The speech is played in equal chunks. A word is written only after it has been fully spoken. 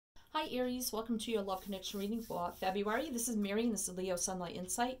Hi Aries, welcome to your love connection reading for February. This is Mary and this is Leo Sunlight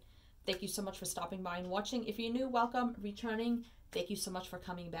Insight. Thank you so much for stopping by and watching. If you're new, welcome. Returning, thank you so much for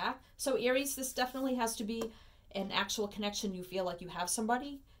coming back. So Aries, this definitely has to be an actual connection. You feel like you have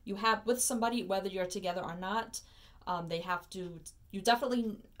somebody. You have with somebody, whether you're together or not. You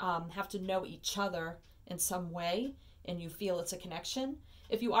definitely have to know each other in some way and you feel it's a connection.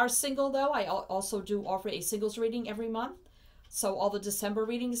 If you are single though, I also do offer a singles reading every month. So all the December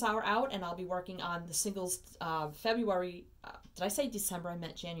readings are out, and I'll be working on the singles February. Did I say December? I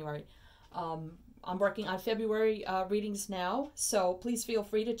meant January. I'm working on February readings now, so please feel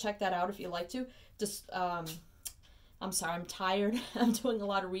free to check that out if you like to. Just, I'm sorry, I'm tired. I'm doing a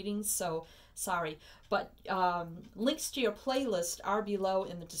lot of readings, so sorry. But links to your playlist are below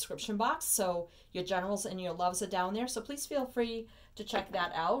in the description box, so your generals and your loves are down there. So please feel free to check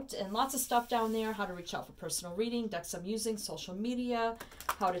that out, and lots of stuff down there: how to reach out for personal reading, decks I'm using, social media,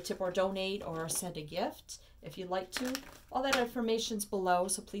 how to tip or donate or send a gift if you'd like to. All that information's below,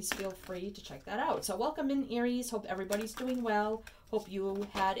 so please feel free to check that out. So welcome in Aries. Hope everybody's doing well. Hope you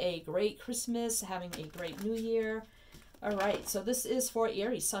had a great Christmas, having a great New Year. All right, so this is for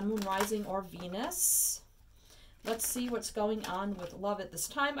Aries, Sun, Moon, Rising, or Venus. Let's see what's going on with love at this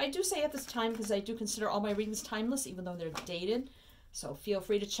time. I do say at this time because I do consider all my readings timeless, even though they're dated. So feel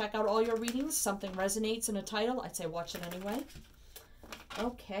free to check out all your readings. Something resonates in a title, I'd say watch it anyway.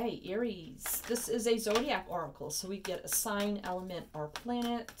 Okay, Aries. This is a zodiac oracle, so we get a sign, element, or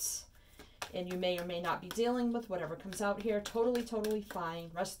planet. And you may or may not be dealing with whatever comes out here. Totally, totally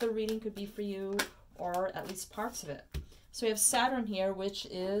fine. Rest of the reading could be for you, or at least parts of it. So we have Saturn here, which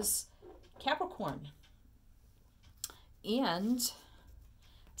is Capricorn. And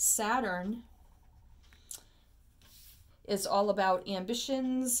Saturn is all about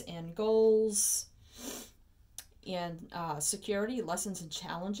ambitions and goals and security, lessons and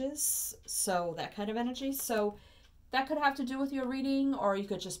challenges. So that kind of energy. So that could have to do with your reading, or you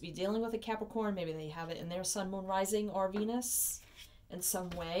could just be dealing with a Capricorn. Maybe they have it in their Sun, Moon, Rising, or Venus in some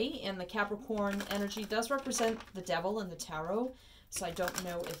way. And the Capricorn energy does represent the devil in the tarot. So I don't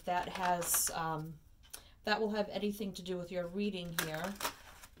know if that has, that will have anything to do with your reading here.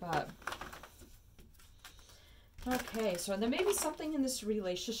 But okay, so there may be something in this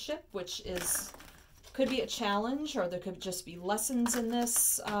relationship which could be a challenge, or there could just be lessons in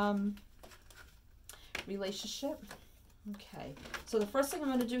this relationship. Okay, so the first thing I'm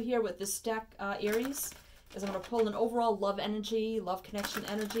going to do here with this deck, Aries, is I'm going to pull an overall love energy, love connection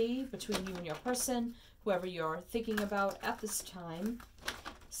energy between you and your person, whoever you're thinking about at this time.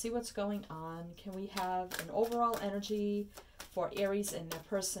 See what's going on. Can we have an overall energy for Aries and their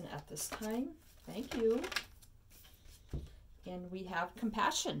person at this time? Thank you. And we have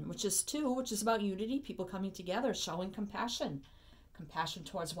compassion, which is 2, which is about unity, people coming together, showing compassion. Compassion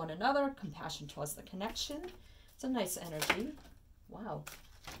towards one another, compassion towards the connection. It's a nice energy. Wow.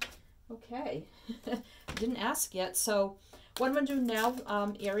 Okay. Didn't ask yet. So what I'm going to do now,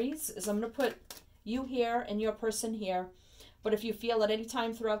 Aries, is I'm going to put you here and your person here. But if you feel at any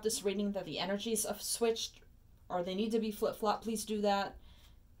time throughout this reading that the energies have switched or they need to be flip-flop, please do that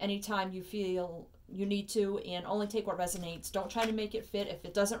anytime you feel you need to, and only take what resonates. Don't try to make it fit. If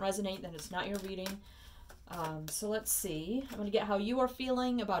it doesn't resonate, then it's not your reading. So let's see. I'm going to get how you are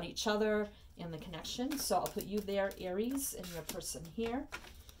feeling about each other and the connection. So I'll put you there, Aries, and your person here.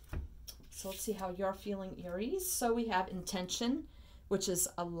 So let's see how you're feeling, Aries. So we have intention, which is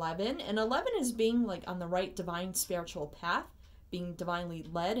 11. And 11 is being like on the right divine spiritual path, being divinely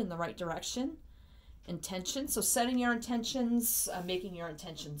led in the right direction. Intention, so setting your intentions, making your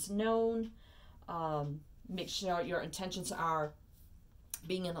intentions known. Make sure your intentions are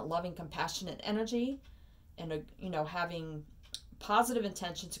being in a loving, compassionate energy, and having positive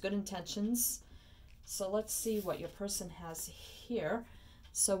intentions, good intentions. So let's see what your person has here.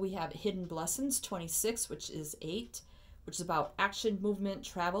 So we have hidden blessings, 26, which is 8, which is about action, movement,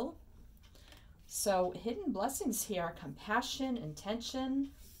 travel. So hidden blessings here, compassion,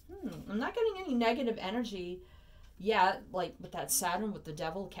 intention. I'm not getting any negative energy yet, like with that Saturn, with the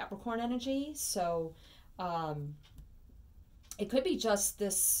devil, Capricorn energy. So it could be just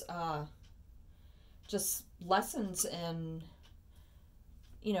this, just lessons and,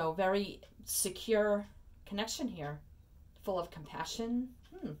 very secure connection here, full of compassion.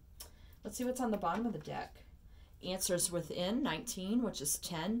 Let's see what's on the bottom of the deck. Answers within, 19, which is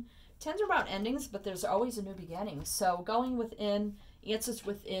 10. 10s are about endings, but there's always a new beginning. So going within, answers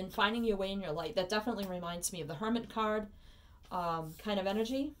within, finding your way in your light. That definitely reminds me of the Hermit card kind of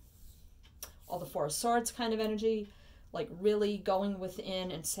energy. Or the Four of Swords kind of energy. Like really going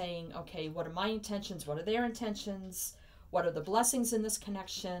within and saying, okay, what are my intentions? What are their intentions? What are the blessings in this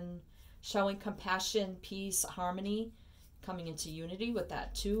connection? Showing compassion, peace, harmony, coming into unity with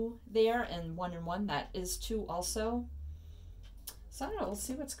that 2 there, and 1 and 1, that is 2 also. So I don't know, we'll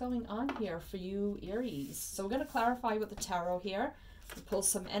see what's going on here for you, Aries. So we're going to clarify with the tarot here. We'll pull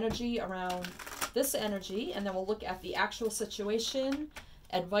some energy around this energy, and then we'll look at the actual situation,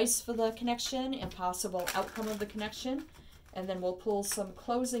 advice for the connection, and possible outcome of the connection. And then we'll pull some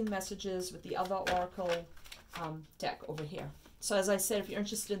closing messages with the other oracle deck over here. So as I said, if you're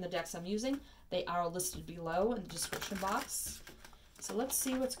interested in the decks I'm using, they are listed below in the description box. So let's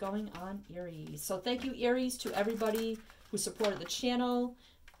see what's going on, Aries. So thank you, Aries, to everybody who supported the channel.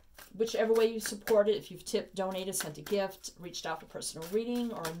 Whichever way you supported, if you've tipped, donated, sent a gift, reached out for personal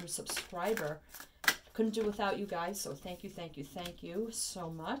reading, or a new subscriber. Couldn't do without you guys, so thank you, thank you, thank you so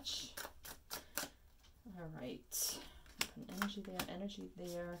much. All right. Energy there, energy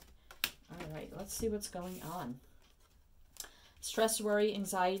there. All right, let's see what's going on. Stress, worry,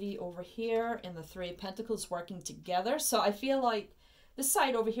 anxiety over here, and the 3 of Pentacles working together. So I feel like this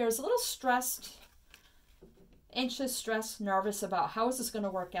side over here is a little stressed, anxious, stressed, nervous about how is this going to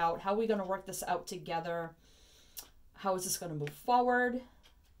work out? How are we going to work this out together? How is this going to move forward?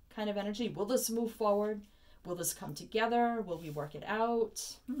 Kind of energy. Will this move forward? Will this come together? Will we work it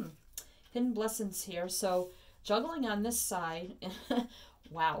out? Hidden blessings here. So juggling on this side.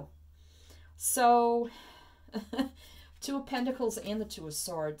 Wow. So 2 of Pentacles and the 2 of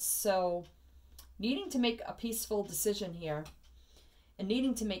Swords. So needing to make a peaceful decision here and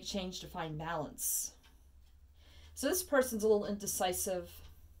needing to make change to find balance. So this person's a little indecisive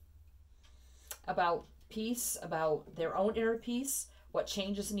about peace, about their own inner peace, what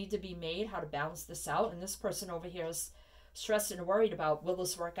changes need to be made, how to balance this out. And this person over here is stressed and worried about, will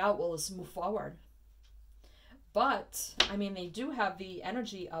this work out? Will this move forward? But, I mean, they do have the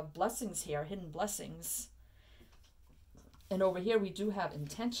energy of blessings here, hidden blessings. And over here we do have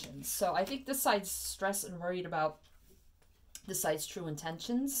intentions. So I think this side's stressed and worried about this side's true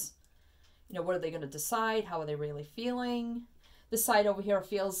intentions. You know, what are they going to decide? How are they really feeling? This side over here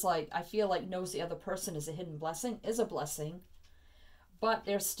feels like, I feel like knows the other person is a hidden blessing, is a blessing. But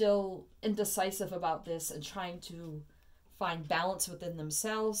they're still indecisive about this and trying to find balance within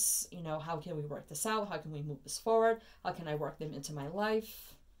themselves. You know, how can we work this out? How can we move this forward? How can I work them into my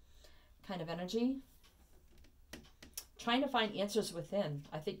life? Kind of energy. Trying to find answers within.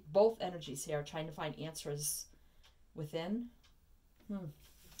 I think both energies here are trying to find answers within.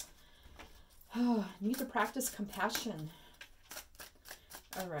 Need to practice compassion.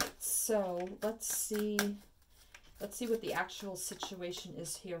 All right, so let's see what the actual situation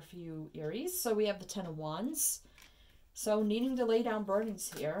is here for you, Aries. So we have the 10 of Wands. So needing to lay down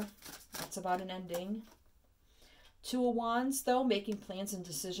burdens here. That's about an ending. 2 of Wands, though, making plans and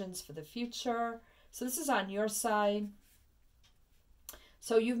decisions for the future. So this is on your side.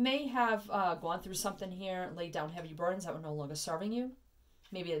 So you may have gone through something here, laid down heavy burdens that were no longer serving you.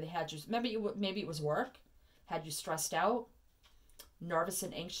 Maybe they had you, maybe it was work, had you stressed out, nervous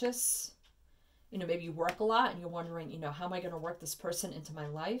and anxious. You know, maybe you work a lot and you're wondering, you know, how am I going to work this person into my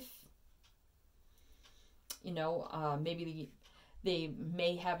life? You know, maybe they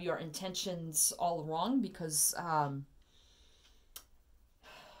may have your intentions all wrong because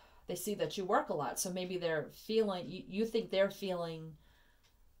they see that you work a lot. So maybe they're feeling, you think they're feeling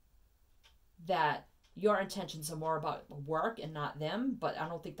that your intentions are more about work and not them, but I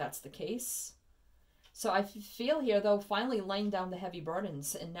don't think that's the case. So I feel here, though, finally laying down the heavy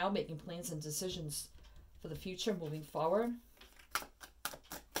burdens and now making plans and decisions for the future, moving forward.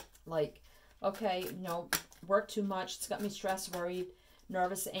 Like, okay, you know, work too much. It's got me stressed, worried,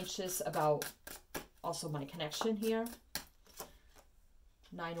 nervous, anxious about also my connection here.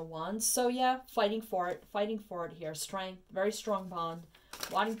 9 of Wands. So yeah, fighting for it here. Strength, very strong bond,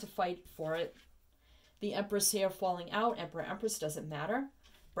 wanting to fight for it. The Empress here falling out. Emperor, Empress, doesn't matter.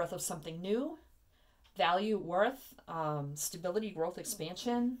 Birth of something new. Value, worth, stability, growth,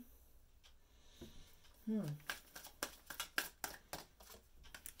 expansion.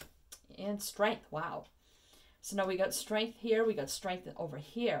 And strength. Wow. So now we got strength here. We got strength over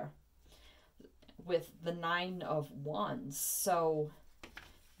here with the 9 of Wands. So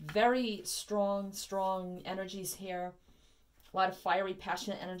very strong energies here. A lot of fiery,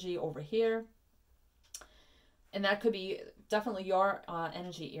 passionate energy over here. And that could be definitely your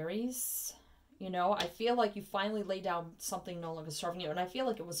energy, Aries. You know, I feel like you finally lay down something no longer serving you. And I feel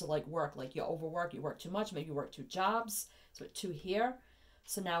like it was like work. Like you overwork, you work too much. Maybe you work 2 jobs. So 2 here.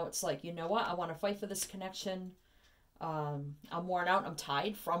 So now it's like, you know what? I want to fight for this connection. I'm worn out. I'm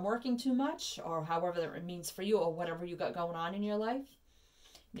tired from working too much. Or however it means for you. Or whatever you got going on in your life.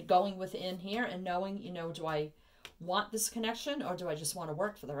 You're going within here and knowing, you know, do I want this connection, or do I just want to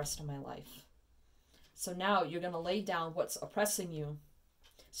work for the rest of my life? So now you're going to lay down what's oppressing you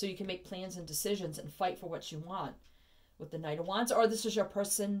so you can make plans and decisions and fight for what you want with the Knight of Wands. Or this is your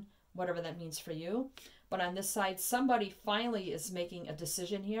person, whatever that means for you. But on this side, somebody finally is making a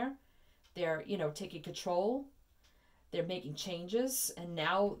decision here. They're, you know, taking control. They're making changes, and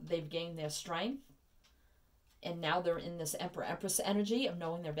now they've gained their strength. And now they're in this Emperor Empress energy of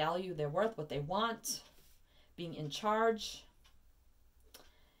knowing their value, their worth, what they want, being in charge,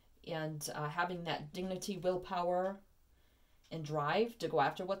 and having that dignity, willpower, and drive to go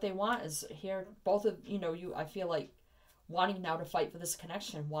after what they want is here. Both of, you know, I feel like wanting now to fight for this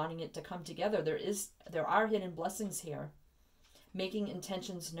connection, wanting it to come together. There are hidden blessings here. Making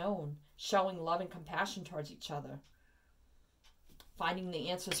intentions known, showing love and compassion towards each other, finding the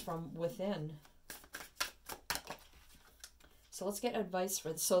answers from within. So let's get advice for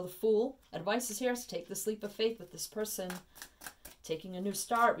this. So the Fool, advice is here to take this leap of faith with this person, taking a new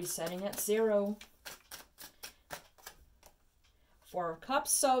start, resetting at 0. 4 of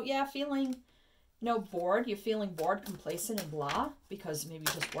Cups. So yeah, feeling, you know, bored. You're feeling bored, complacent, and blah, because maybe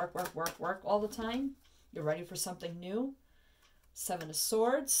you just work all the time. You're ready for something new. 7 of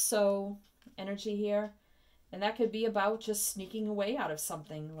Swords. So energy here. And that could be about just sneaking away out of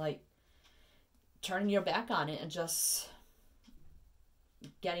something, like turning your back on it and just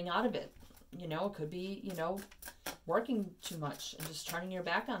getting out of it. You know, it could be, you know, working too much and just turning your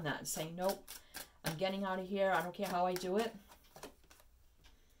back on that and saying, nope, I'm getting out of here. I don't care how I do it.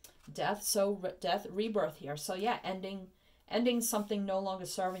 Death. So death, rebirth here. So yeah, ending something no longer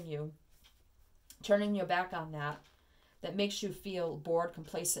serving you. Turning your back on that makes you feel bored,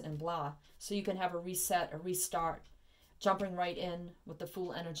 complacent, and blah. So you can have a reset, a restart, jumping right in with the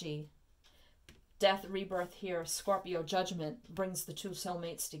Fool energy. Death, rebirth here. Scorpio, judgment, brings the two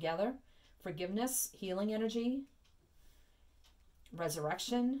soulmates together. Forgiveness, healing energy.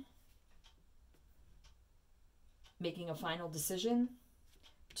 Resurrection. Making a final decision.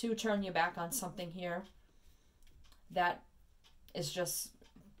 2, turn your back on something here that is just,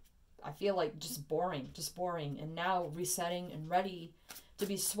 I feel like just boring. And now resetting and ready to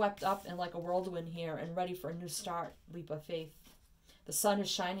be swept up in like a whirlwind here and ready for a new start, leap of faith. The sun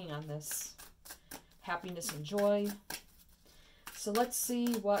is shining on this. Happiness and joy. So let's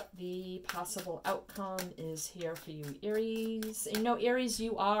see what the possible outcome is here for you, Aries. And you know, Aries,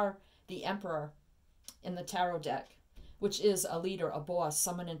 you are the Emperor in the tarot deck, which is a leader, a boss,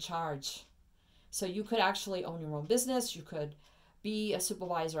 someone in charge. So you could actually own your own business. You could be a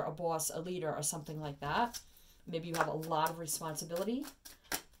supervisor, a boss, a leader, or something like that. Maybe you have a lot of responsibility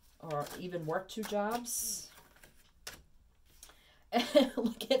or even work 2 jobs.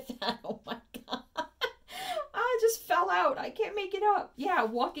 Look at that. Oh my God. I just fell out. I can't make it up. Yeah,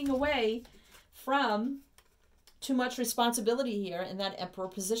 walking away from too much responsibility here in that Emperor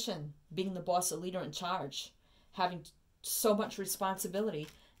position. Being the boss, a leader in charge. Having so much responsibility.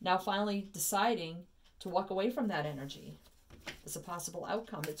 Now finally deciding to walk away from that energy. Is a possible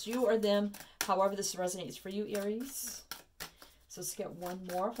outcome. It's you or them, however this resonates for you, Aries. So let's get one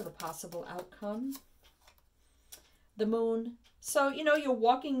more for the possible outcome. The Moon. So, you know, you're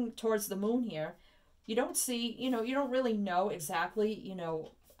walking towards the moon here. You don't see, you know, you don't really know exactly, you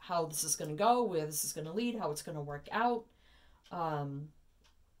know, how this is going to go, where this is going to lead, how it's going to work out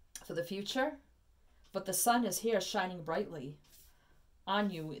for the future. But the sun is here shining brightly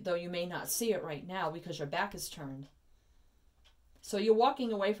on you, though you may not see it right now because your back is turned. So you're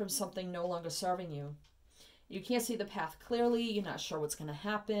walking away from something no longer serving you. You can't see the path clearly. You're not sure what's going to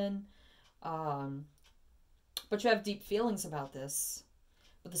happen. But you have deep feelings about this.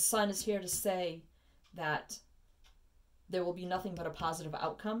 But the sun is here to say that there will be nothing but a positive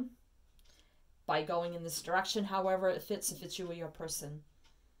outcome by going in this direction. However it fits, if it's you or your person.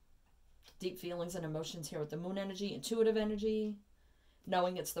 Deep feelings and emotions here with the moon energy, intuitive energy,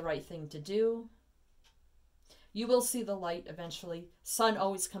 knowing it's the right thing to do. You will see the light eventually. Sun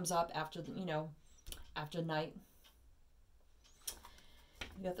always comes up after, you know, after night.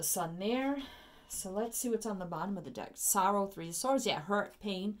 You got the sun there. So let's see what's on the bottom of the deck. Sorrow, 3 of Swords. Yeah, hurt,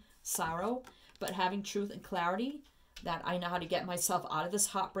 pain, sorrow. But having truth and clarity that I know how to get myself out of this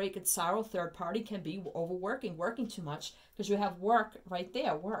heartbreak and sorrow. Third party can be overworking, working too much. Because you have work right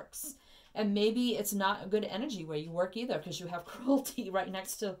there, works. And maybe it's not a good energy where you work either. Because you have cruelty right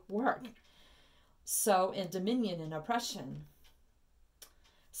next to work. So, and dominion and oppression.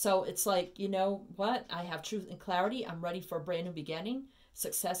 So it's like, you know what? I have truth and clarity. I'm ready for a brand new beginning.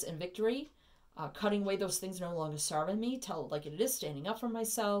 Success and victory. Cutting away those things no longer serving me. Tell it like it is. Standing up for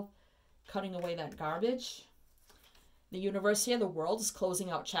myself. Cutting away that garbage. The universe here, the world, is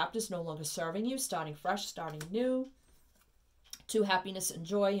closing out chapters no longer serving you, starting fresh, starting new. 2, happiness and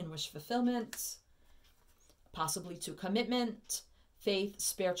joy and wish fulfillment. Possibly 2, commitment, faith,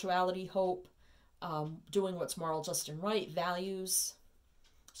 spirituality, hope, doing what's moral, just, and right, values,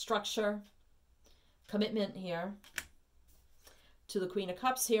 structure, commitment here. To the Queen of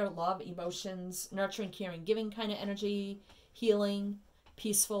Cups here, love, emotions, nurturing, caring, giving kind of energy, healing,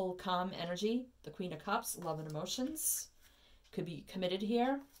 peaceful, calm energy. The Queen of Cups, love and emotions. Could be committed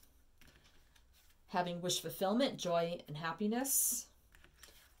here. Having wish fulfillment, joy and happiness.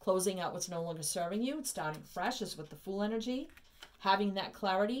 Closing out what's no longer serving you, starting fresh is with the Fool energy. Having that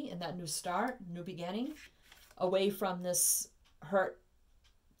clarity and that new start, new beginning. Away from this hurt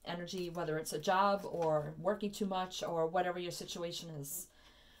energy, whether it's a job or working too much or whatever your situation is.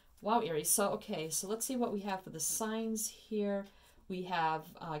 Wow, Aries. So, okay, so let's see what we have for the signs here. We have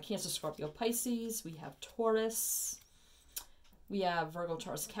Cancer, Scorpio, Pisces. We have Taurus. We have Virgo,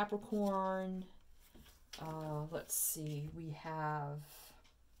 Taurus, Capricorn. Let's see. We have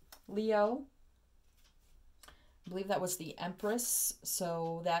Leo. I believe that was the Empress.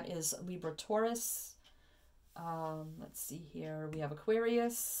 So that is Libra, Taurus. Let's see here. We have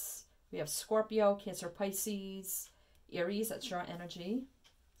Aquarius. We have Scorpio, Cancer, Pisces, Aries. That's your energy.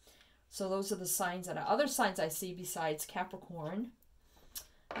 So those are the signs that are other signs I see besides Capricorn.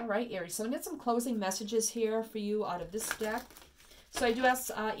 All right, Aries. So I'm going to get some closing messages here for you out of this deck. So I do ask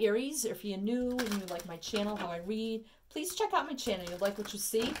Aries, if you're new and you like my channel, how I read, please check out my channel. You like what you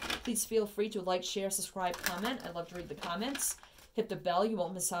see, please feel free to like, share, subscribe, comment. I love to read the comments. Hit the bell. You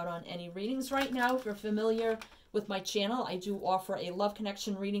won't miss out on any readings. Right now, if you're familiar with my channel, I do offer a love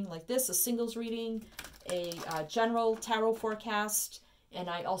connection reading like this, a singles reading, a general tarot forecast, and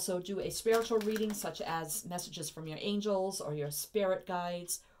I also do a spiritual reading such as messages from your angels or your spirit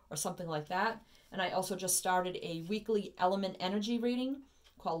guides or something like that. And I also just started a weekly element energy reading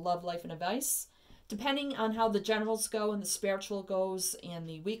called Love, Life, and Advice. Depending on how the generals go and the spiritual goes and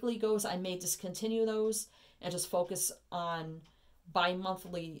the weekly goes, I may discontinue those and just focus on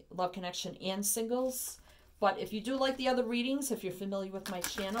bi-monthly love connection and singles. But if you do like the other readings, if you're familiar with my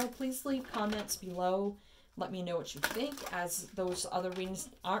channel, please leave comments below. Let me know what you think, as those other readings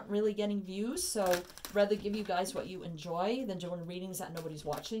aren't really getting views. So I'd rather give you guys what you enjoy than doing readings that nobody's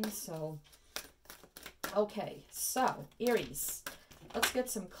watching. So, okay, so Aries, let's get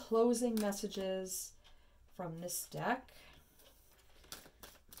some closing messages from this deck.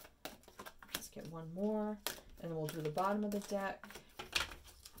 Let's get one more, and then we'll do the bottom of the deck.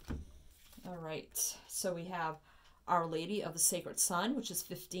 All right, so we have Our Lady of the Sacred Sun, which is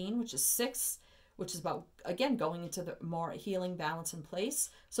 15, which is 6, which is about, again, going into the more healing, balance, and place.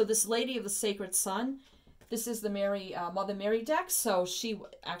 So this Lady of the Sacred Sun, this is the Mother Mary deck. So she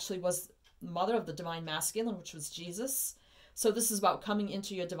actually was mother of the Divine Masculine, which was Jesus. So this is about coming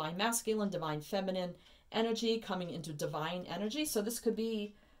into your Divine Masculine, Divine Feminine energy, coming into Divine energy. So this could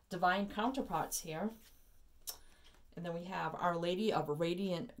be divine counterparts here. And then we have Our Lady of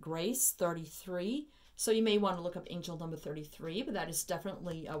Radiant Grace, 33. So you may want to look up angel number 33, but that is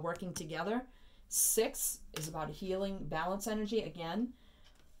definitely working together. 6 is about healing, balance energy again.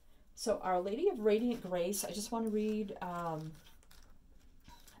 So Our Lady of Radiant Grace, I just want to read a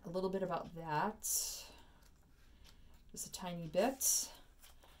little bit about that. Just a tiny bit.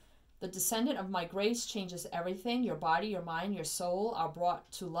 The descendant of my grace changes everything. Your body, your mind, your soul are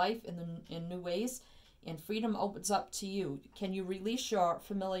brought to life in new ways, and freedom opens up to you. Can you release your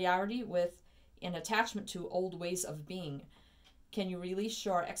familiarity with and attachment to old ways of being? Can you release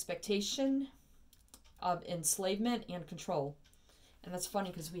your expectation of enslavement and control? And that's funny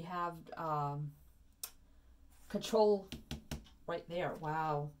because we have control right there.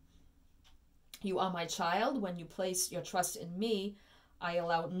 Wow. You are my child. When you place your trust in me, I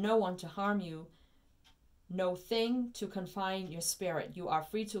allow no one to harm you, no thing to confine your spirit. You are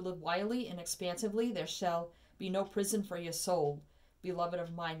free to live wildly and expansively. There shall be no prison for your soul. Beloved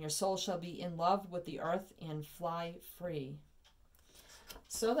of mine, your soul shall be in love with the earth and fly free.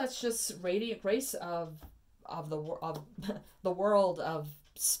 So that's just radiant grace of the world, of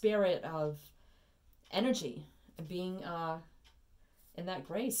spirit, of energy, and being in that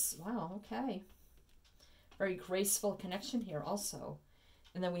grace. Wow, okay. Very graceful connection here also.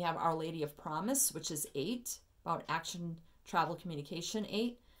 And then we have Our Lady of Promise, which is 8, about action, travel, communication,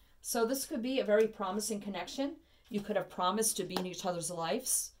 8. So this could be a very promising connection. You could have promised to be in each other's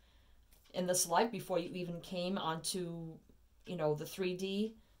lives in this life before you even came onto, the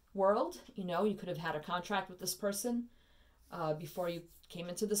 3D world. You could have had a contract with this person before you came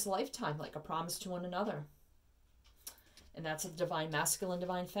into this lifetime, like a promise to one another. And that's a Divine Masculine,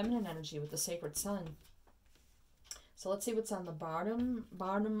 Divine Feminine energy with the Sacred Sun. So let's see what's on the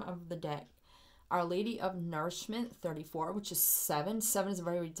bottom of the deck. Our Lady of Nourishment, 34, which is 7. 7 is a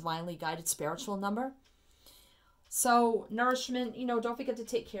very divinely guided spiritual number. So nourishment, you know, don't forget to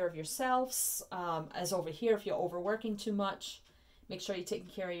take care of yourselves. As over here, if you're overworking too much, make sure you're taking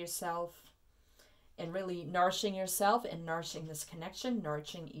care of yourself and really nourishing yourself and nourishing this connection,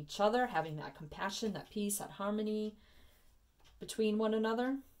 nourishing each other, having that compassion, that peace, that harmony between one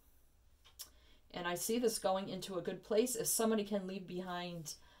another. And I see this going into a good place. If somebody can leave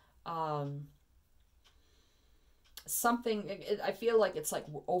behind something, I feel like it's like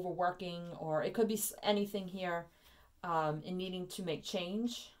overworking, or it could be anything here, in needing to make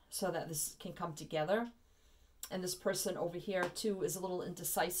change so that this can come together. And this person over here too is a little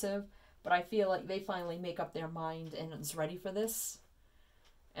indecisive, but I feel like they finally make up their mind and is ready for this.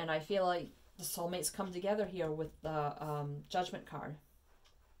 And I feel like the soulmates come together here with the Judgment card.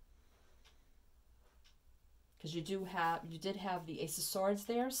 Because you did have the Ace of Swords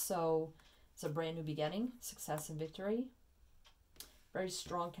there, so it's a brand new beginning, success and victory. Very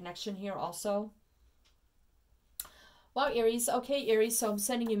strong connection here also. Wow, Aries. Okay, Aries, so I'm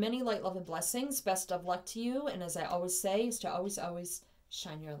sending you many light, love, and blessings. Best of luck to you. And as I always say, is to always, always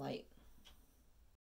shine your light.